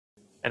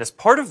And as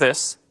part of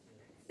this,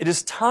 it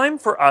is time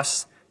for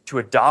us to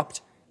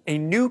adopt a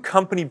new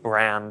company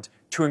brand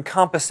to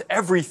encompass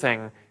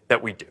everything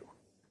that we do.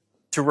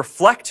 To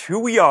reflect who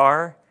we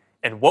are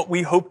and what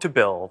we hope to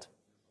build,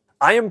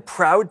 I am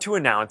proud to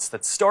announce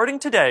that starting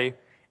today,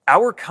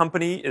 our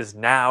company is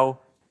now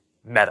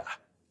Meta.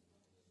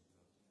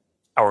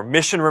 Our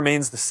mission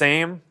remains the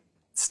same.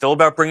 It's still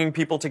about bringing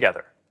people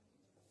together.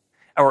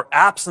 Our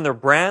apps and their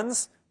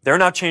brands, they're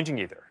not changing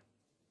either.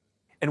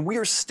 And we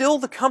are still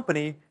the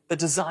company that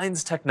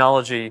designs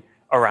technology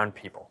around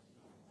people.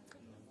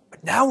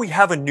 But now we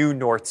have a new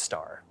North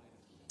Star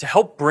to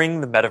help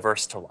bring the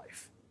metaverse to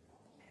life.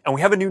 And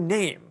we have a new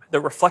name that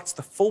reflects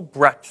the full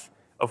breadth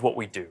of what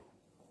we do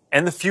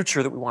and the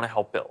future that we want to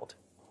help build.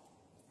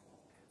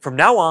 From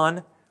now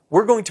on,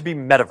 we're going to be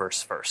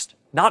metaverse first,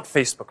 not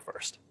Facebook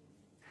first.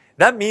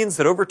 That means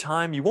that over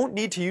time, you won't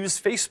need to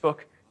use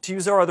Facebook to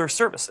use our other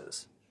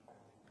services.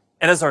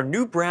 And as our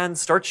new brand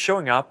starts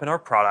showing up in our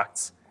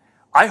products,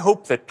 I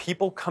hope that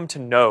people come to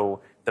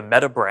know the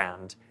Meta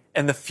brand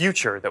and the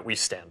future that we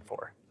stand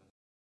for.